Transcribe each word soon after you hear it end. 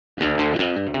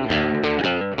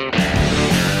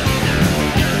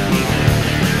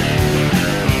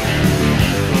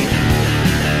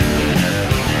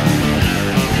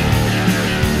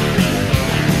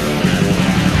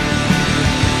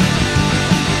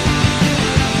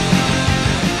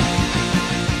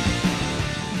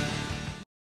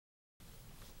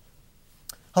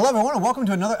Hello, everyone, and welcome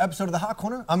to another episode of the Hot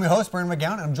Corner. I'm your host, Brandon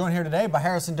Magown, and I'm joined here today by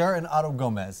Duhr and Otto.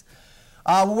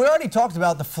 We already talked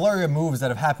about the flurry of moves that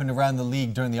have happened around the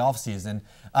league during the offseason.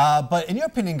 But in your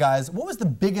opinion, guys, what was the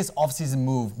biggest offseason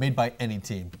move made by any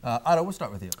team? Otto, we'll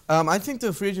start with you. I think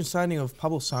the free agent signing of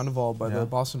Pablo Sandoval by the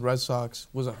Boston Red Sox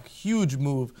was a huge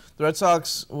move. The Red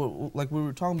Sox, like we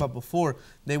were talking about before,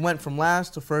 they went from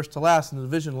last to first to last in the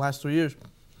division the last 3 years.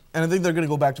 And I think they're going to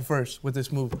go back to first with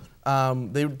this move.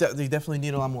 They definitely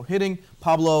need a lot more hitting.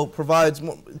 Pablo provides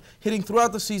more hitting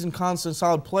throughout the season, constant,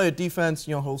 solid play at defense.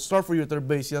 You know, he'll start for you at third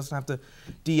base. He doesn't have to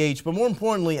DH. But more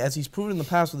importantly, as he's proven in the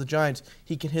past with the Giants,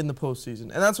 he can hit in the postseason.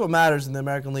 And that's what matters in the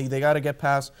American League. They got to get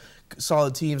past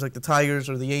solid teams like the Tigers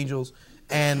or the Angels.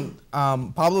 And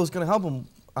Pablo is going to help him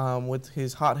with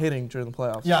his hot hitting during the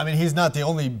playoffs. Yeah, I mean, he's not the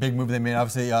only big move they made.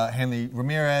 Obviously, Hanley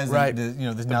Ramirez, right?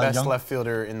 And the best left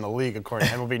fielder in the league, according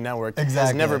to MLB Network, exactly.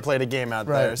 Has never played a game out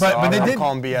there. But, So but I'm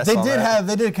calling BS.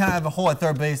 They did kind of have a hole at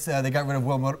third base. They got rid of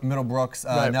Will Middlebrooks.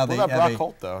 Now they got Brock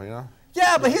Holt though, you know.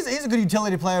 Yeah, but he's a good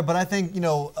utility player. But I think,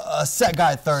 a set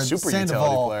guy at third. Super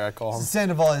utility player, I call him.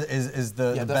 Sandoval is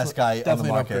the best guy on the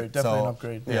market. Definitely an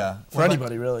upgrade. Yeah. For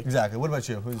anybody, really. Exactly. What about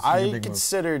you? I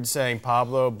considered saying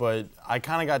Pablo, but I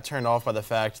kind of got turned off by the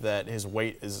fact that his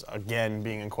weight is again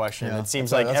being in question. Yeah. It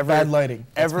seems that's like bad lighting.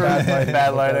 Bad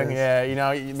lighting. Yeah,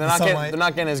 they're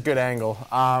not getting as good angle.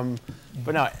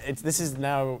 But no, this is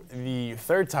now the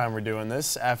third time we're doing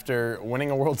this after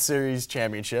winning a World Series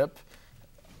championship.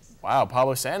 Wow,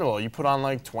 Pablo Sandoval, you put on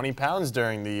like 20 pounds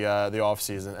during the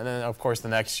offseason. And then, of course, the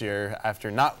next year,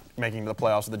 after not making the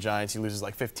playoffs with the Giants, he loses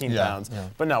like 15 pounds. Yeah.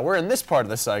 But no, we're in this part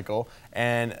of the cycle,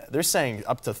 and they're saying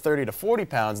up to 30 to 40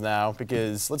 pounds now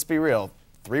because, let's be real,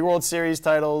 3 World Series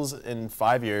titles in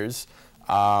 5 years.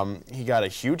 He got a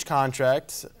huge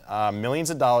contract, millions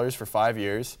of dollars for 5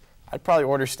 years. I'd probably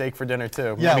order steak for dinner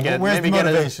too. Yeah, where's the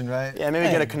motivation, right? Yeah, maybe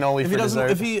get a cannoli for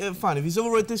dessert. If he's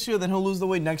overweight this year, then he'll lose the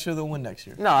weight next year. They'll win next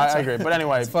year. No, I agree. But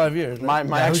anyway, it's 5 years. Right?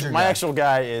 My actual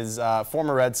guy is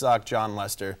former Red Sox John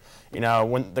Lester. You know,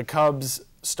 when the Cubs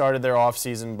started their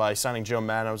offseason by signing Joe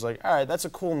Maddon, I was like, all right, that's a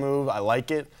cool move. I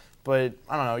like it. But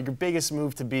I don't know, your biggest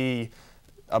move to be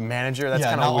a manager, that's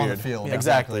kind of weird. On the field. Yeah,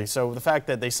 exactly. So the fact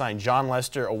that they signed John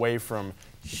Lester away from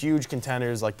huge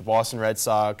contenders like the Boston Red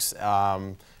Sox,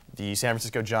 the San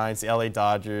Francisco Giants, the LA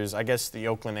Dodgers, I guess the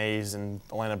Oakland A's and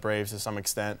Atlanta Braves to some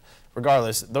extent.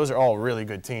 Regardless, those are all really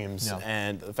good teams. Yeah.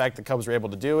 And the fact the Cubs were able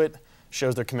to do it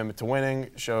shows their commitment to winning,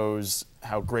 shows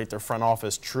how great their front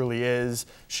office truly is,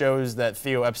 shows that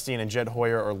Theo Epstein and Jed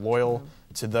Hoyer are loyal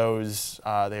to those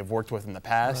they have worked with in the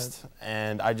past. Right.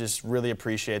 And I just really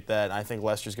appreciate that. And I think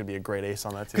Lester's going to be a great ace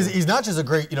on that team. Because he's not just a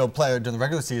great player during the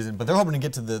regular season, but they're hoping to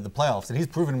get to the playoffs. And he's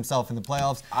proven himself in the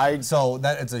playoffs. So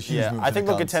it's a huge move. I think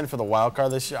they'll contend for the wild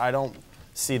card this year. I don't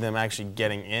see them actually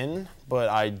getting in, but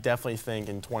I definitely think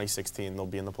in 2016 they'll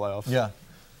be in the playoffs. Yeah.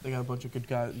 They got a bunch of good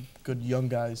guys, good young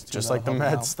guys. Just like the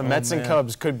Mets. The Mets and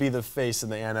Cubs could be the face of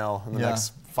the NL in the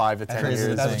next 5 to 10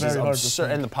 years. That's very hard to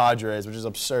think. And the Padres, which is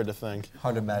absurd to think.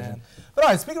 Hard to imagine. But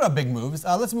all right, speaking about big moves,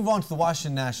 let's move on to the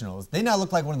Washington Nationals. They now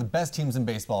look like one of the best teams in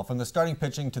baseball, from the starting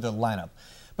pitching to their lineup.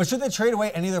 But should they trade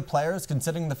away any of their players,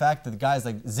 considering the fact that the guys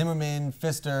like Zimmerman,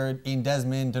 Pfister, Ian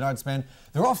Desmond, Denard Span,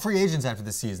 they're all free agents after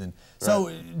this season.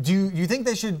 So do you think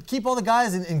they should keep all the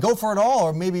guys and go for it all,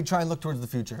 or maybe try and look towards the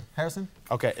future? Harrison?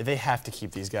 Okay, they have to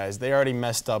keep these guys. They already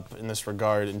messed up in this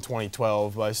regard in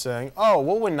 2012 by saying, oh,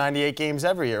 we'll win 98 games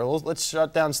every year. Let's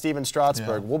shut down Steven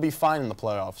Strasburg. Yeah. We'll be fine in the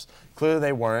playoffs. Clearly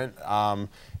they weren't.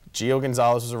 Gio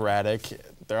Gonzalez was erratic.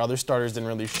 Their other starters didn't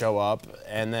really show up.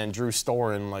 And then Drew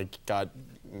Storen got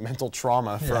mental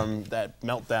trauma from that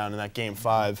meltdown in that Game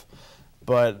 5.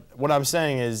 But what I'm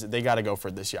saying is they got to go for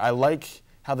it this year. I like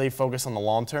how they focus on the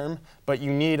long term, but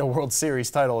you need a World Series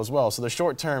title as well. So the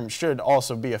short term should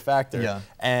also be a factor. Yeah.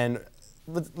 And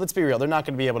let's be real, they're not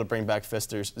going to be able to bring back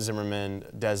Pfister, Zimmerman,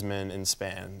 Desmond, and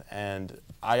Span. And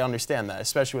I understand that,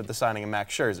 especially with the signing of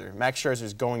Max Scherzer. Max Scherzer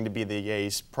is going to be the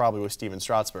ace probably with Steven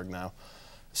Strasburg now.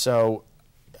 So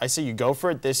I say you go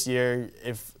for it this year.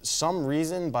 If some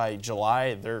reason by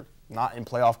July they're not in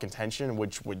playoff contention,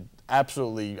 which would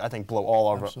absolutely, I think, blow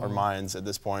all of our minds at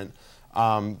this point,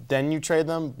 then you trade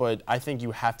them. But I think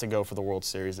you have to go for the World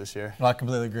Series this year. Well, I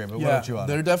completely agree. But what about you,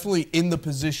 Otto? They're definitely in the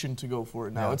position to go for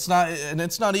it now. Yeah.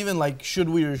 It's not even like should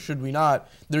we or should we not.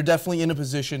 They're definitely in a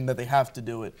position that they have to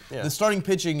do it. Yeah. The starting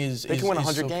pitching is they can win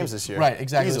 100 games this year. Right,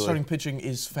 exactly. Easily. The starting pitching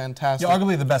is fantastic. Yeah,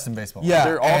 arguably the best in baseball. Yeah,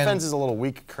 their offense is a little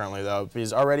weak currently though,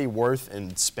 because already Worth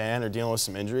and Span are dealing with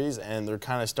some injuries, and they're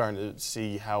kind of starting to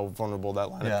see how vulnerable that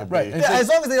lineup could be. Yeah, as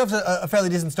long as they have a fairly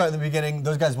decent start in the beginning,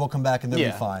 those guys will come back and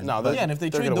they'll be fine. No, Yeah, and if they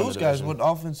they're trade gonna win those the guys, division.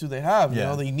 what offense do they have? Yeah. You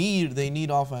know, they need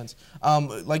offense.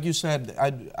 Like you said,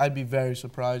 I'd be very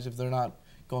surprised if they're not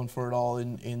going for it all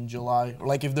in July, or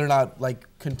like if they're not like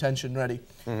contention ready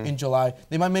in July.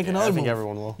 They might make another move. I think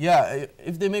everyone will. Yeah,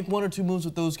 if they make 1 or 2 moves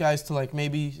with those guys to like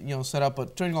maybe set up,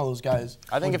 but turning all those guys.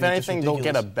 I think if anything, they'll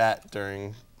get a bat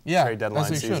during trade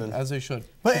deadline season. As they should.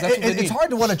 But it's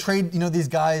hard to want to trade, these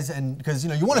guys, and because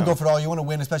you want to go for it all, you want to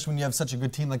win, especially when you have such a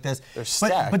good team like this. They're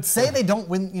stacked. But say they don't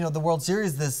win, the World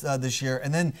Series this year,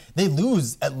 and then they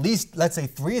lose at least, let's say,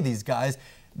 3 of these guys.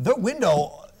 Their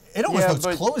window, it almost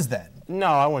looks closed then. No,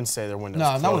 I wouldn't say their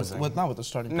window's closing. Not with the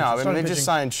starting. No, I mean they just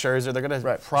signed Scherzer. They're going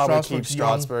to probably keep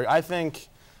Strasburg. I think.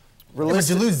 If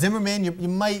you lose Zimmerman, you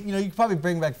might, you could probably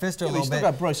bring back Fister a little bit. You still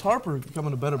got Bryce Harper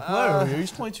becoming a better player.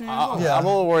 He's 22 years old. Yeah, I'm a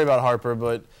little worried about Harper,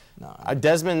 but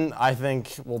Desmond, I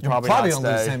think, will probably not don't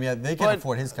lose stay. him. Yeah, they can't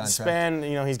afford his contract. Span,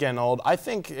 he's getting old. I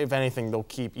think, if anything, they'll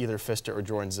keep either Fister or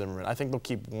Jordan Zimmerman. I think they'll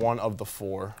keep one of the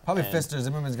 4. Probably Fister.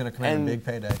 Zimmerman's going to command a big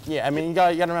payday. Yeah, I mean, you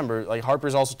got to remember, like,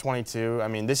 Harper's also 22. I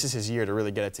mean, this is his year to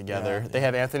really get it together. They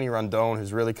have Anthony Rondon,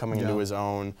 who's really coming into his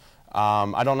own.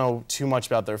 I don't know too much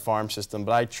about their farm system,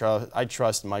 but I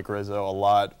trust Mike Rizzo a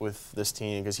lot with this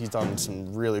team because he's done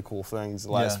some really cool things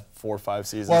the last 4 or 5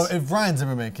 seasons. Well, if Ryan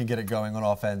Zimmerman can get it going on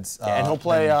offense, and he'll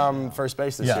play first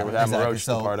base this year with Adam Roach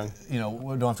departing. We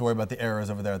don't have to worry about the errors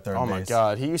over there at third base. Oh my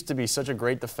God, he used to be such a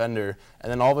great defender,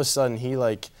 and then all of a sudden he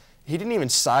didn't even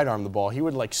sidearm the ball. He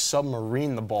would like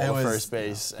submarine the ball to first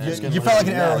base. You felt like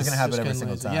an error was going to happen every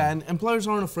single time. Yeah, and players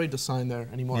aren't afraid to sign there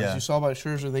anymore. As you saw by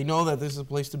Scherzer, they know that this is a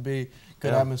place to be.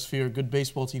 Good atmosphere, good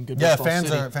baseball team, good baseball fans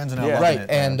city. are now loving it.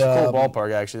 And it's a cool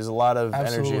ballpark actually. There's a lot of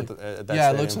energy at that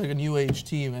stadium. It looks like a new age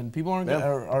team, and people are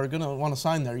going to want to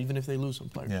sign there even if they lose some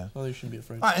players. So they shouldn't be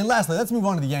afraid. All right, and lastly, let's move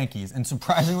on to the Yankees. And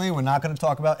surprisingly, we're not going to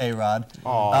talk about A-Rod.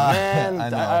 Oh man,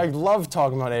 I love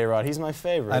talking about A-Rod. He's my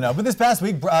favorite. I know, but this past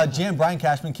week, GM Brian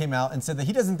Cashman came out and said that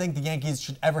he doesn't think the Yankees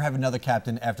should ever have another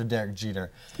captain after Derek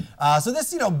Jeter. So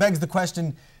this, begs the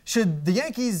question. Should the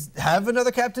Yankees have another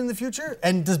captain in the future?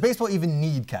 And does baseball even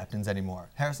need captains anymore?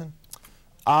 Harrison?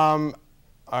 All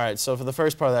right, so for the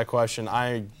first part of that question,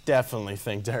 I definitely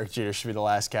think Derek Jeter should be the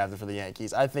last captain for the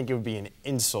Yankees. I think it would be an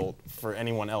insult for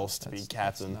anyone else to be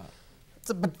captain.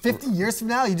 But 50 years from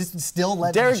now, you just still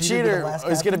let Derek Jeter be the last is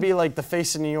going to captain? be like the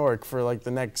face of New York for like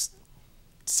the next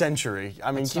century.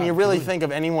 I mean, can you really think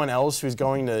of anyone else who's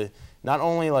going to not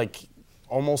only like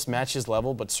almost match his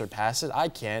level, but surpass it? I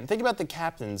can't. Think about the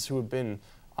captains who have been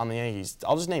on the Yankees.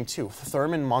 I'll just name 2,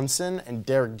 Thurman Munson and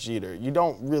Derek Jeter. You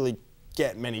don't really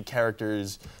get many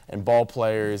characters and ball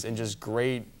players and just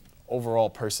great overall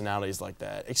personalities like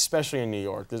that, especially in New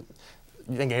York.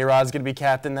 You think A-Rod's going to be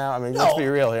captain now? I mean, let's be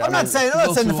real here. I'm not saying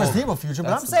the foreseeable future,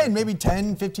 but I'm saying maybe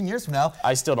 10, 15 years from now.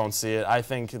 I still don't see it. I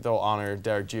think they'll honor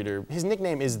Derek Jeter. His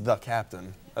nickname is the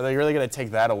captain. Are they really going to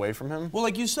take that away from him? Well,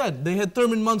 like you said, they had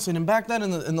Thurman Munson, and back then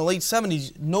in the late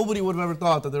 70s, nobody would have ever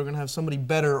thought that they were going to have somebody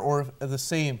better or the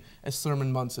same as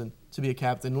Thurman Munson to be a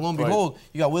captain. And lo and behold,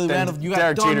 you got Willie Randolph, you got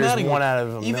Derek Don Jeter's Mattingly. 1 out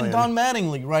of a Even million. Don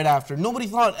Mattingly right after. Nobody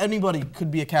thought anybody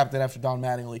could be a captain after Don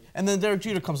Mattingly. And then Derek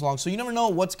Jeter comes along, so you never know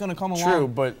what's going to come along. True,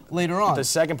 but later on. The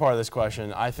second part of this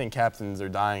question, I think captains are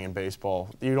dying in baseball.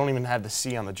 You don't even have the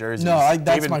C on the jerseys. No,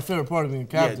 that's my favorite part of being a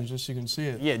captain, just so you can see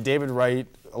it. Yeah, David Wright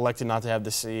elected not to have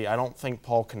the C. I don't think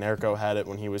Paul Konerko had it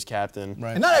when he was captain.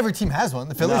 Right. And not every team has one.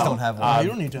 The Phillies don't have one. You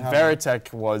don't need to have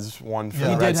Veritek was one for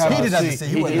the He Red did Sox. have the C.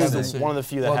 He was one of the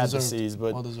few that had the C's.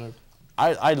 But well deserved.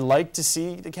 I'd like to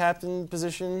see the captain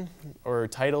position or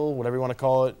title, whatever you want to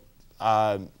call it,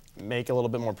 make a little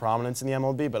bit more prominence in the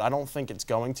MLB, but I don't think it's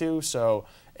going to. So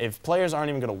if players aren't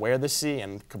even going to wear the C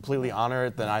and completely honor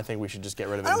it, then I think we should just get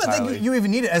rid of it entirely. I don't think you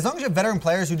even need it. As long as you have veteran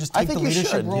players who just take the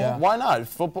leadership role. Yeah. Why not?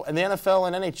 Football in the NFL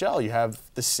and NHL, you have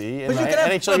the C, and But you the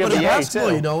NHL you have the A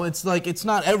basketball, too. it's like it's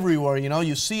not everywhere.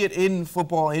 You see it in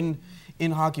football, in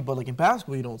hockey, but like in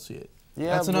basketball, you don't see it.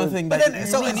 Yeah, that's another thing. But That then, you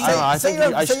so really need. say you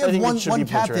have one be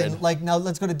captain. portrayed. Like now,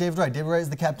 let's go to David Wright. David Wright is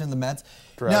the captain of the Mets.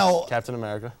 Correct. Now, Captain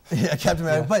America. Yeah, Captain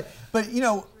America. Yeah. But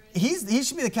he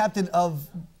should be the captain of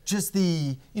just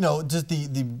the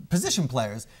position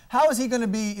players. How is he going to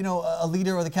be a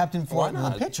leader or the captain for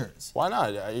the pitchers? Why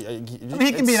not? I mean,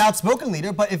 he can be an outspoken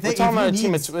leader, but if they we're talking about a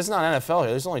team, it's not NFL here.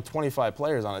 There's only 25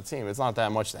 players on a team. It's not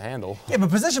that much to handle. Yeah, but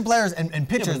position players and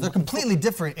pitchers, they're completely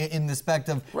different in the respect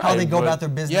of how they go about their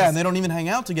business. Yeah, and they don't even hang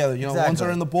out together. Exactly. Ones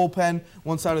are in the bullpen,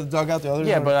 one side of the dugout, the other.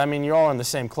 Yeah, but I mean, you're all in the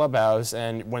same clubhouse,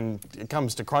 and when it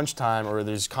comes to crunch time or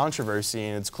there's controversy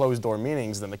and it's closed door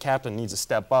meetings, then the captain needs to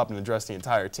step up and address the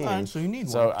entire team. Right, so you need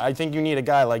one. So I think you need a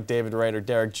guy like David Wright or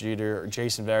Derek Jeter or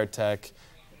Jason Veritek,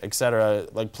 etc.,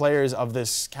 like players of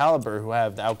this caliber who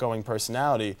have the outgoing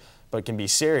personality. but can be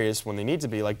serious when they need to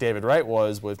be, like David Wright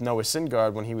was with Noah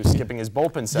Syndergaard when he was skipping his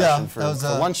bullpen session for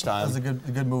lunchtime. That was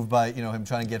a good move by him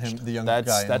trying to get him the young guy.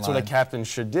 That's what a captain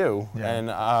should do. Yeah.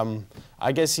 And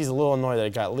I guess he's a little annoyed that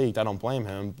it got leaked. I don't blame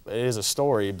him. It is a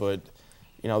story, but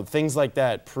things like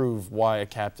that prove why a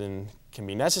captain can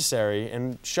be necessary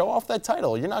and show off that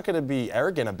title. You're not going to be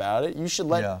arrogant about it. You should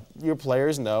let your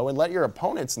players know and let your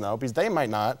opponents know, because they might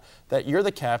not, that you're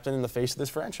the captain in the face of this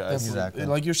franchise. Exactly.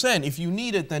 Like you're saying, if you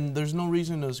need it, then there's no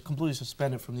reason to completely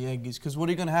suspend it from the Yankees, because what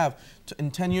are you going to have?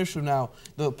 In 10 years from now,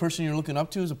 the person you're looking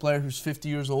up to is a player who's 50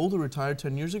 years old who retired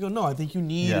 10 years ago? No, I think you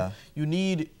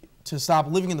need to stop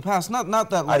living in the past. Not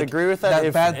that like I'd agree with that,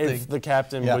 if the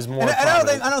captain was more. And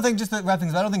I don't think just to wrap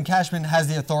things up, I don't think Cashman has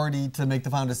the authority to make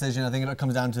the final decision. I think it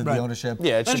comes down to the ownership.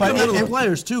 Yeah, it should be the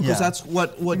players too, because that's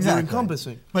what you're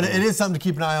encompassing. But it is something to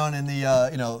keep an eye on in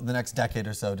the the next decade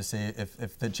or so to see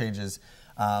if it changes.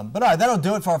 But all right, that'll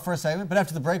do it for our first segment. But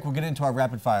after the break, we'll get into our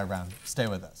rapid fire round. Stay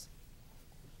with us.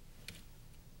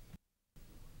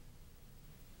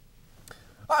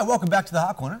 All right, welcome back to the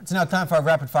Hot Corner. It's now time for our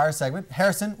rapid fire segment.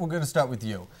 Harrison, we're going to start with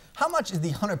you. How much is the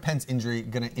Hunter Pence injury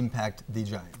going to impact the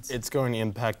Giants? It's going to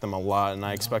impact them a lot, and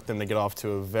I expect them to get off to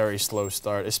a very slow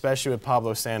start, especially with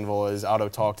Pablo Sandoval, as Otto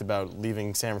talked about,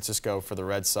 leaving San Francisco for the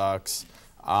Red Sox.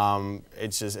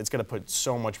 It's going to put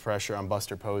so much pressure on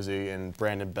Buster Posey and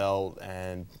Brandon Belt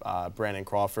and Brandon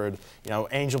Crawford.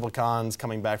 Angel Bacan's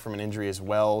coming back from an injury as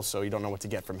well, so you don't know what to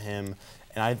get from him.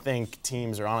 And I think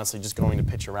teams are honestly just going to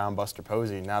pitch around Buster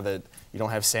Posey now that you don't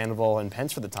have Sandoval and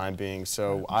Pence for the time being.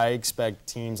 So I expect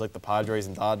teams like the Padres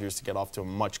and Dodgers to get off to a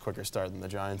much quicker start than the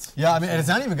Giants. Yeah, I mean, and it's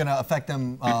not even going to affect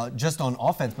them just on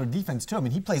offense, but defense too. I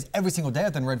mean, he plays every single day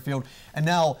out there in right field, and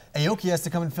now Aoki has to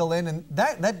come and fill in, and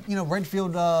that right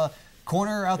field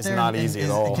corner out there not easy at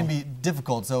all. It can be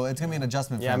difficult, so it's going to be an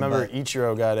adjustment for him. Yeah, I remember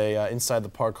Ichiro got a inside the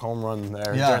park home run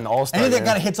there during the All-Star game. And he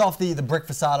got hits off the brick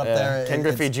facade up there. Ken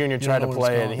Griffey Jr. tried to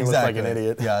play it, and he looked like an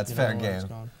idiot. Yeah, it's fair game.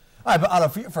 All right, but Otto,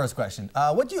 for your first question,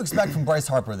 what do you expect from Bryce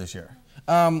Harper this year?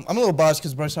 I'm a little biased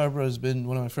because Bryce Harper has been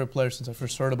one of my favorite players since I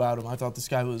first heard about him. I thought this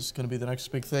guy was going to be the next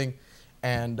big thing.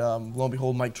 And lo and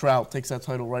behold, Mike Trout takes that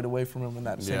title right away from him in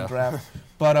that same draft.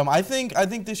 But I think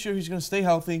this year he's going to stay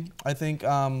healthy. I think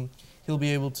he'll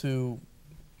be able to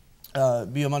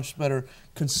be a much better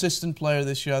consistent player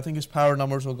this year. I think his power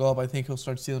numbers will go up. I think he'll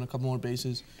start stealing a couple more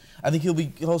bases. I think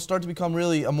he'll start to become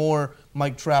really a more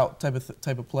Mike Trout type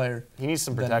of player. He needs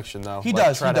some protection though. He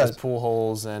does. Trout has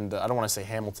Pujols and I don't want to say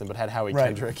Hamilton, but had Howie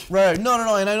Kendrick. Right. No.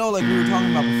 And I know, like we were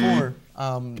talking about before,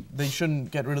 they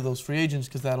shouldn't get rid of those free agents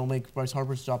because that'll make Bryce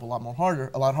Harper's job a lot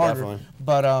harder. Definitely.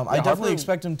 But I definitely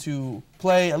expect him to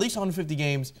play at least 150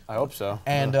 games. I hope so.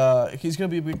 And he's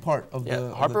going to be a big part of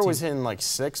the Harper team. was hitting like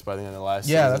 6 by the end of last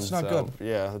season. Yeah, that's not good.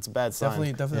 Yeah, that's a bad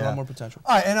sign. Definitely a lot more potential.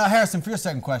 All right, and Harrison, for your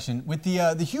second question, with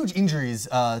the huge injuries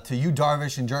to Yu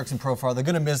Darvish and Jurickson Profar, they're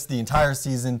going to miss the entire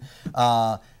season.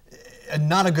 Not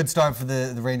a good start for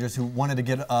the Rangers, who wanted to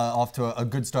get off to a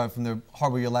good start from their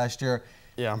horrible year last year.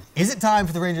 Yeah. Is it time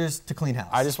for the Rangers to clean house?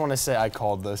 I just want to say I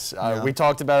called this. We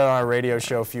talked about it on our radio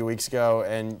show a few weeks ago,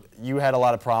 and you had a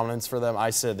lot of prominence for them.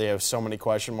 I said they have so many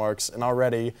question marks, and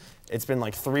already it's been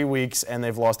like 3 weeks, and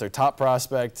they've lost their top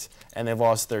prospect, and they've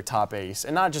lost their top ace.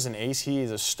 And not just an ace, he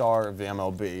is a star of the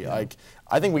MLB. Yeah.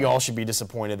 I think we all should be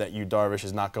disappointed that Yu Darvish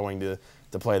is not going to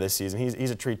play this season.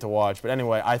 He's a treat to watch. But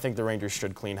anyway, I think the Rangers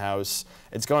should clean house.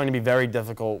 It's going to be very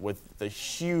difficult with the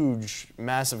huge,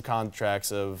 massive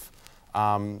contracts of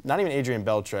not even Adrian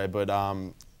Beltre, but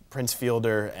Prince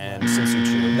Fielder and Shin-Soo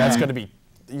Choo. That's going to be,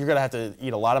 you're going to have to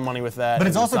eat a lot of money with that. But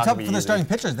it's also tough for the starting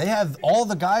pitchers. They have all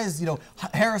the guys,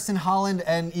 Harrison, Holland,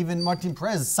 and even Martin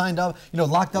Perez signed up,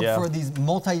 locked up for these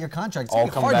multi-year contracts. All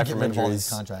come back from injuries. All these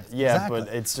contracts. Yeah, exactly.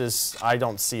 But it's just, I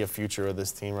don't see a future of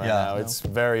this team right now. It's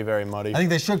very, very muddy. I think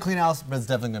they should clean house, but it's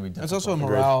definitely going to be difficult. It's also a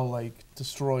morale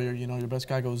destroyer. Your best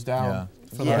guy goes down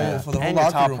for the whole and locker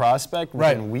your top room. prospect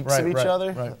within weeks of each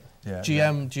other. Right. Yeah,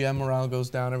 GM morale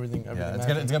goes down, everything. Yeah,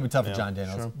 it's gonna be tough for John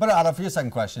Daniels. Sure. But Otto, for your second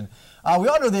question, we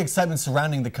all know the excitement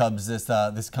surrounding the Cubs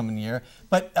this coming year.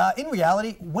 But in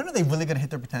reality, when are they really gonna hit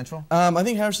their potential? I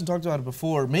think Harrison talked about it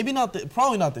before. Maybe not.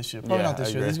 Probably not this year. Probably not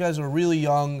this year. These guys are really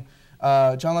young.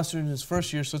 John Lester in his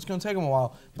first year, so it's gonna take him a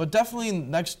while. But definitely in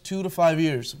the next 2 to 5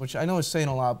 years, which I know is saying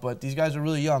a lot, but these guys are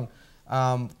really young.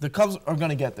 The Cubs are going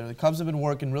to get there. The Cubs have been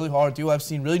working really hard. Theo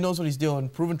Epstein really knows what he's doing,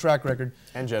 proven track record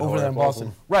over there in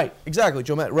Boston. Right, exactly,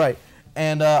 Joe Met, right.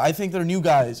 And I think there are new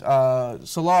guys,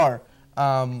 Solar,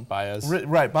 Baez.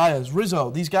 Baez, Rizzo.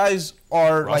 These guys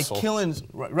are Russell. like killing.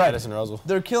 Right. Edison Russell.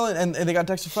 They're killing, and they got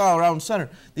Dexter Fowler out in center.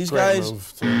 These Great guys,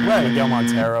 move to Miguel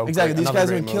Montero. Exactly. These guys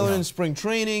have been move. killing in spring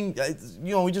training.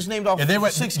 We just named off Yeah, they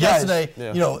went 6 guys.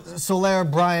 yesterday. Yeah. Soler,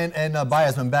 Bryant, and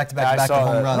Baez went back-to-back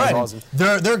home runs. Right. Awesome.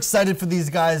 They're excited for these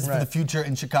guys for the future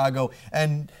in Chicago,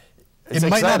 and It's it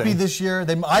might not be exciting. this year.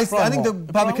 I think they'll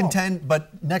probably contend, but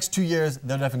next 2 years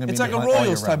they're definitely going to be. It's like a all year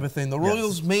Royals type round. of thing. The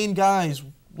Royals' main guys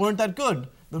weren't that good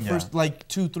the Yeah. first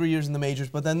 2-3 years in the majors,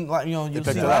 but then you'll see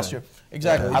picked it last up. year.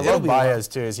 Exactly. I It'll love be a lot. Baez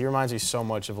too. He reminds me so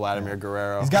much of Vladimir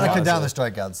Guerrero. He's got to cut Honestly. down the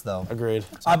strikeouts, though. Agreed.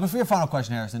 But for your final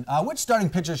question, Harrison, which starting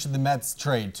pitcher should the Mets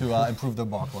trade to improve their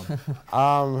ball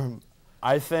club?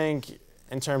 I think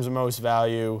in terms of most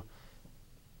value,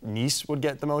 Nice would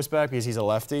get the most back because he's a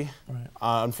lefty. Right.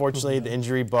 Unfortunately, the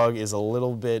injury bug is a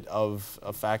little bit of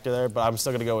a factor there, but I'm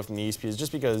still going to go with Nice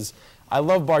because I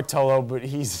love Bartolo, but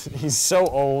he's so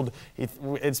old.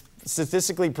 It's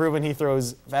statistically proven he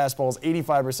throws fastballs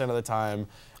 85% of the time.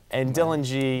 And Dylan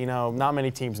G, not many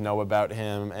teams know about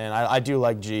him, and I do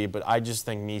like G, but I just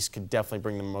think Nice could definitely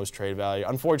bring the most trade value.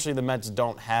 Unfortunately, the Mets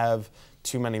don't have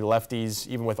too many lefties,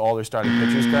 even with all their starting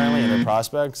pitchers currently and their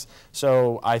prospects.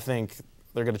 So I think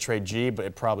they're going to trade G, but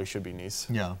it probably should be Nice.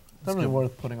 Yeah. Definitely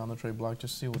worth putting on the trade block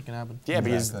just to see what can happen. Yeah,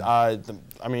 because,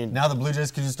 now the Blue Jays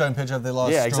could just starting pitcher if they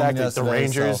lost. Yeah, Stroman exactly. yesterday, The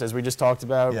Rangers, so. as we just talked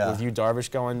about, Yeah. with Yu Darvish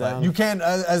going But down. you can't,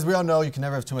 as we all know, you can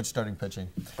never have too much starting pitching.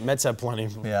 The Mets have plenty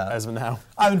as of now.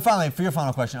 And finally, for your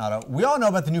final question, Otto, we all know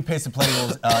about the new pace of play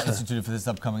rules instituted for this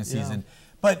upcoming season.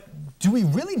 But do we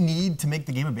really need to make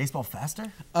the game of baseball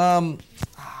faster?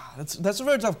 That's a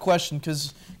very tough question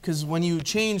because when you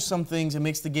change some things, it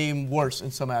makes the game worse in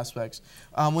some aspects.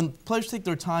 When players take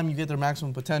their time, you get their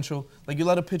maximum potential. Like you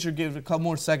let a pitcher give it a couple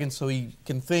more seconds so he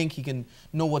can think, he can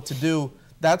know what to do.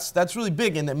 That's really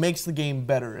big, and it makes the game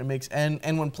better. It makes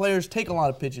and when players take a lot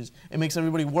of pitches, it makes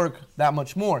everybody work that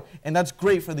much more, and that's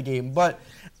great for the game. But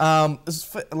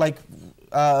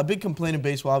a big complaint in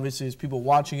baseball, obviously, is people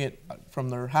watching it from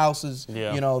their houses.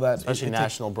 Yeah. That especially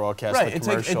national broadcast, right. the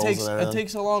commercials. It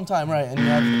takes a long time, right? And you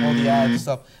have all the ads and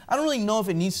stuff. I don't really know if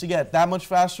it needs to get that much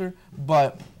faster,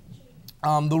 but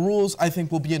the rules, I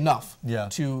think, will be enough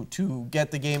to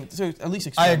get the game to at least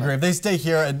experiment. I agree. If they stay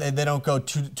here and they don't go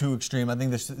too extreme, I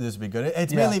think this would be good.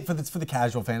 It's mainly for the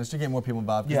casual fans to get more people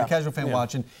involved. Because the casual fan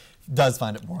watching does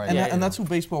find it boring. And that's who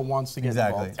baseball wants to get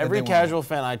involved. Every casual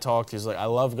fan I talk to is like, I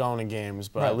love going to games,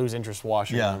 but I lose interest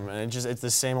watching them. And it's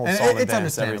the same old song and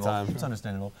dance every time. It's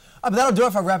understandable. But that'll do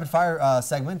it for our rapid fire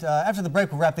segment. After the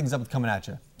break, we'll wrap things up with Coming At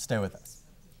You. Stay with us.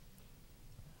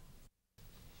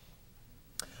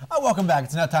 Welcome back.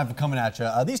 It's now time for Coming At You.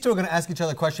 These two are going to ask each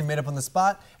other a question made up on the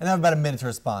spot, and they have about a minute to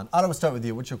respond. Otto, we'll start with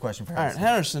you. What's your question for Harrison? All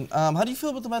right, Harrison, how do you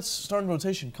feel about the Mets starting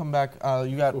rotation? Come back.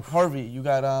 You got Harvey. You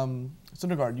got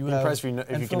Syndergaard. You have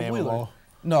if you can name them all.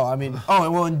 No, I mean, and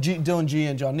Dylan G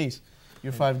and John Neese.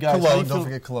 Your 5 guys. Cologne, don't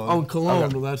forget Cologne. Oh, Cologne.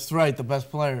 Okay. Well, that's right, the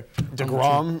best player.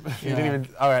 DeGrom. You didn't even.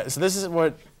 All right, so this is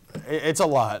what. It's a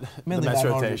lot. Mainly the Mets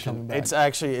rotation.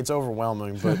 It's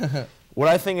overwhelming, but. What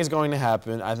I think is going to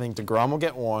happen, I think DeGrom will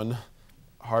get 1,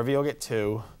 Harvey will get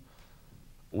 2,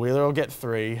 Wheeler will get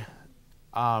 3,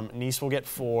 Neese will get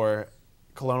 4,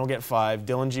 Cologne will get 5,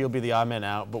 Dylan G will be the odd man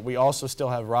out, but we also still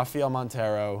have Rafael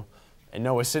Montero and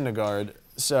Noah Syndergaard.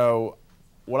 So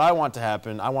what I want to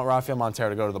happen, I want Rafael Montero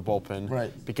to go to the bullpen.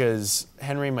 Right. Because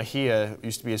Henry Mejia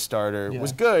used to be a starter,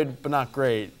 was good, but not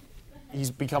great. He's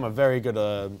become a very good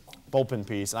bullpen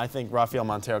piece, and I think Rafael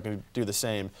Montero can do the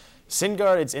same.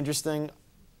 Syndergaard, it's interesting.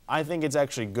 I think it's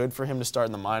actually good for him to start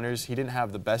in the minors. He didn't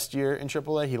have the best year in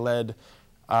AAA. He led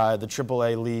the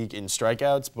AAA league in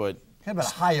strikeouts, but he had about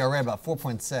a high ERA, about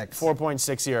 4.6.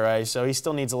 4.6 ERA, so he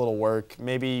still needs a little work.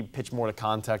 Maybe pitch more to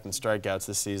contact and strikeouts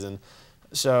this season.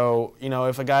 So,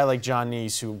 if a guy like John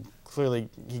Neese, who clearly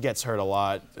he gets hurt a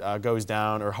lot, goes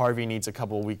down, or Harvey needs a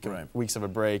couple of weeks of a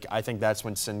break, I think that's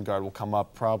when Syndergaard will come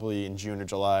up, probably in June or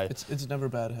July. It's never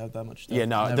bad to have that much depth. Yeah,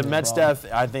 no, the Mets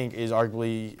depth, I think, is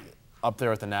arguably up there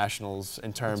with the Nationals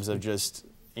in terms of just,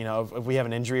 if we have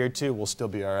an injury or two, we'll still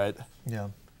be all right. Yeah.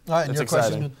 All right, and your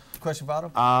question for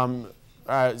Otto? All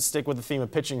right, stick with the theme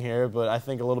of pitching here, but I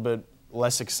think a little bit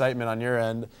less excitement on your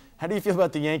end. How do you feel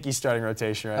about the Yankees starting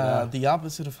rotation right now? The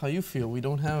opposite of how you feel. We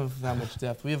don't have that much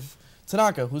depth. We have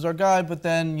Tanaka, who's our guy, but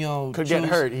then, could get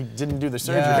hurt. He didn't do the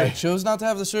surgery. Yeah, chose not to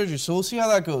have the surgery, so we'll see how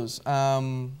that goes.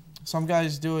 Some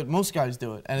guys do it, most guys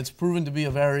do it, and it's proven to be a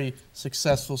very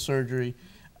successful surgery,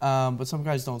 but some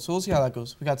guys don't. So we'll see how that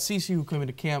goes. We got CeCe, who came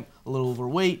into camp a little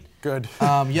overweight. Good.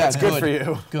 Yeah, that's good for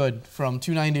you. Good, from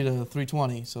 290 to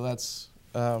 320, so that's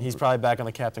He's probably back on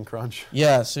the Captain Crunch.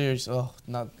 Yeah, seriously. Oh,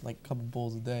 not like a couple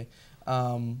bowls a day.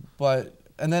 But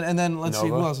and then let's see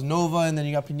who else. Nova, and then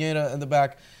you got Pineda in the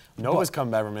back. Nova's come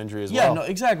back from injury as well. Yeah, no,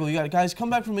 exactly. You got guys come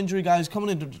back from injury, guys coming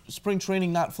into spring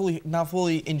training not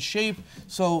fully in shape.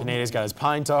 So Pineda's got his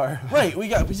pine tar. Right,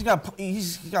 he's got pine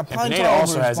and tar. Pineda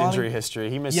also over his has body. injury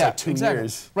history. He missed like 2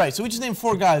 years. Right, so we just named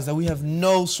 4 guys that we have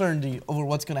no certainty over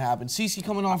what's going to happen. CeCe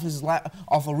coming off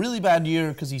off a really bad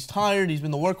year because he's tired. He's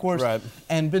been the workhorse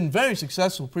and been very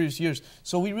successful previous years.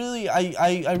 So we really,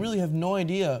 I really have no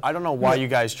idea. I don't know why you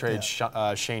guys traded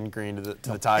Shane Green to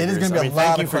the Tigers. It is going to be a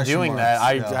lot thank you of for doing marks.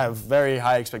 that. I have very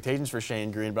high expectations for Shane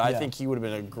Green, but I think he would have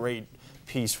been a great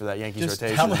piece for that Yankees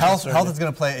rotation. Health is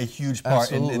going to play a huge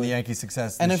part in the Yankees'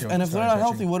 success. And if they're not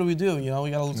healthy, what do? We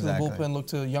got to look to the bullpen, look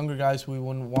to younger guys who we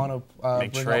wouldn't want to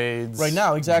make bring trades up right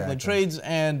now. Exactly, trades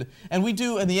and we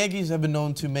do. And the Yankees have been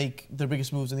known to make their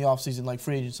biggest moves in the offseason, like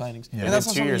free agent signings. Yeah, and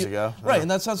that's 2 years ago. Right,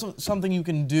 and that's not something you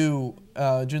can do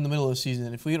during the middle of the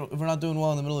season. If we're not doing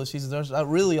well in the middle of the season, there's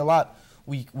really a lot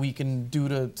we can do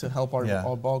to help our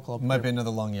ball club. It might be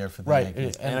another long year for the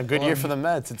Yankees. And a good year for the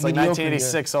Mets. It's like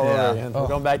 1986 all over again. We're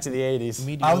going back to the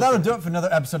 80s. That'll do it for another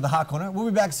episode of The Hot Corner. We'll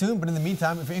be back soon, but in the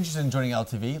meantime, if you're interested in joining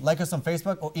LTV, like us on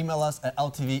Facebook or email us at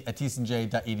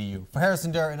ltv@tcnj.edu. For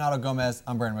Harrison Duhr and Otto Gomez,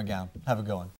 I'm Brandon Magown. Have a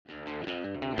good one.